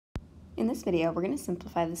In this video, we're going to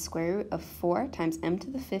simplify the square root of 4 times m to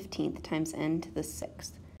the 15th times n to the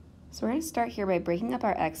 6th. So we're going to start here by breaking up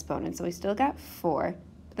our exponents. So we still got 4,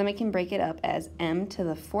 but then we can break it up as m to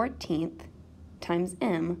the 14th times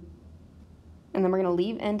m, and then we're going to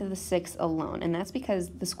leave n to the 6th alone, and that's because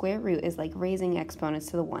the square root is like raising exponents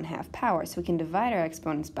to the 1/2 power, so we can divide our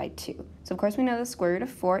exponents by 2. So of course we know the square root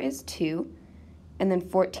of 4 is 2, and then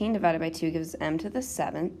 14 divided by 2 gives us m to the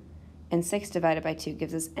 7th, and 6 divided by 2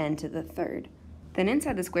 gives us n to the 3rd. Then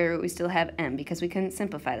inside the square root we still have m because we couldn't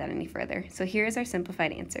simplify that any further. So here is our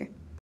simplified answer.